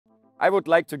I would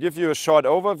like to give you a short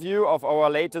overview of our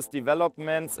latest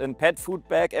developments in pet food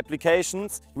bag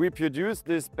applications. We produce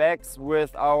these bags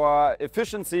with our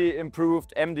efficiency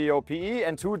improved MDOPE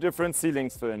and two different sealing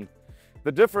films.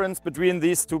 The difference between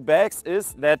these two bags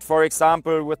is that, for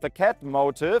example, with the cat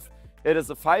motif, it is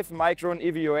a 5 micron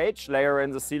EVOH layer in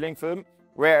the sealing film,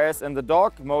 whereas in the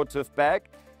dog motif bag,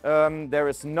 there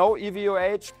is no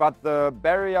EVOH, but the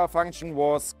barrier function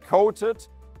was coated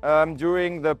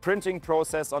during the printing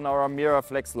process on our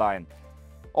MIRAFLEX line.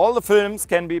 All the films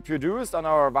can be produced on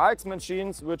our VAX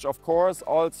machines, which of course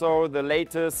also the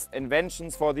latest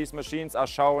inventions for these machines are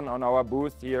shown on our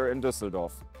booth here in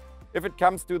Düsseldorf. If it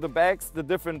comes to the bags, the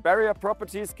different barrier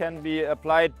properties can be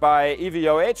applied by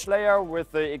EVOH layer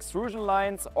with the extrusion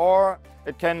lines, or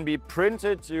it can be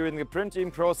printed during the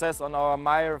printing process on our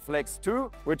MIRAFLEX II,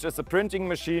 which is a printing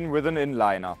machine with an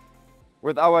inliner.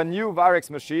 With our new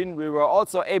VAREX machine, we were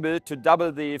also able to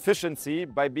double the efficiency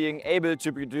by being able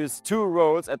to produce 2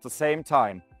 rolls at the same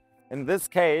time. In this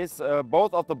case,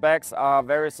 both of the bags are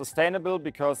very sustainable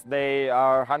because they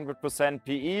are 100%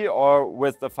 PE or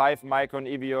with the 5 micron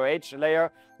EVOH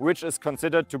layer, which is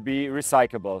considered to be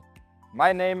recyclable.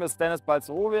 My name is Dennis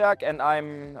Balzerowiak and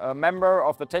I'm a member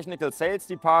of the technical sales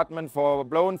department for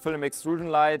blown film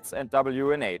extrusion lights and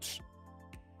WNH.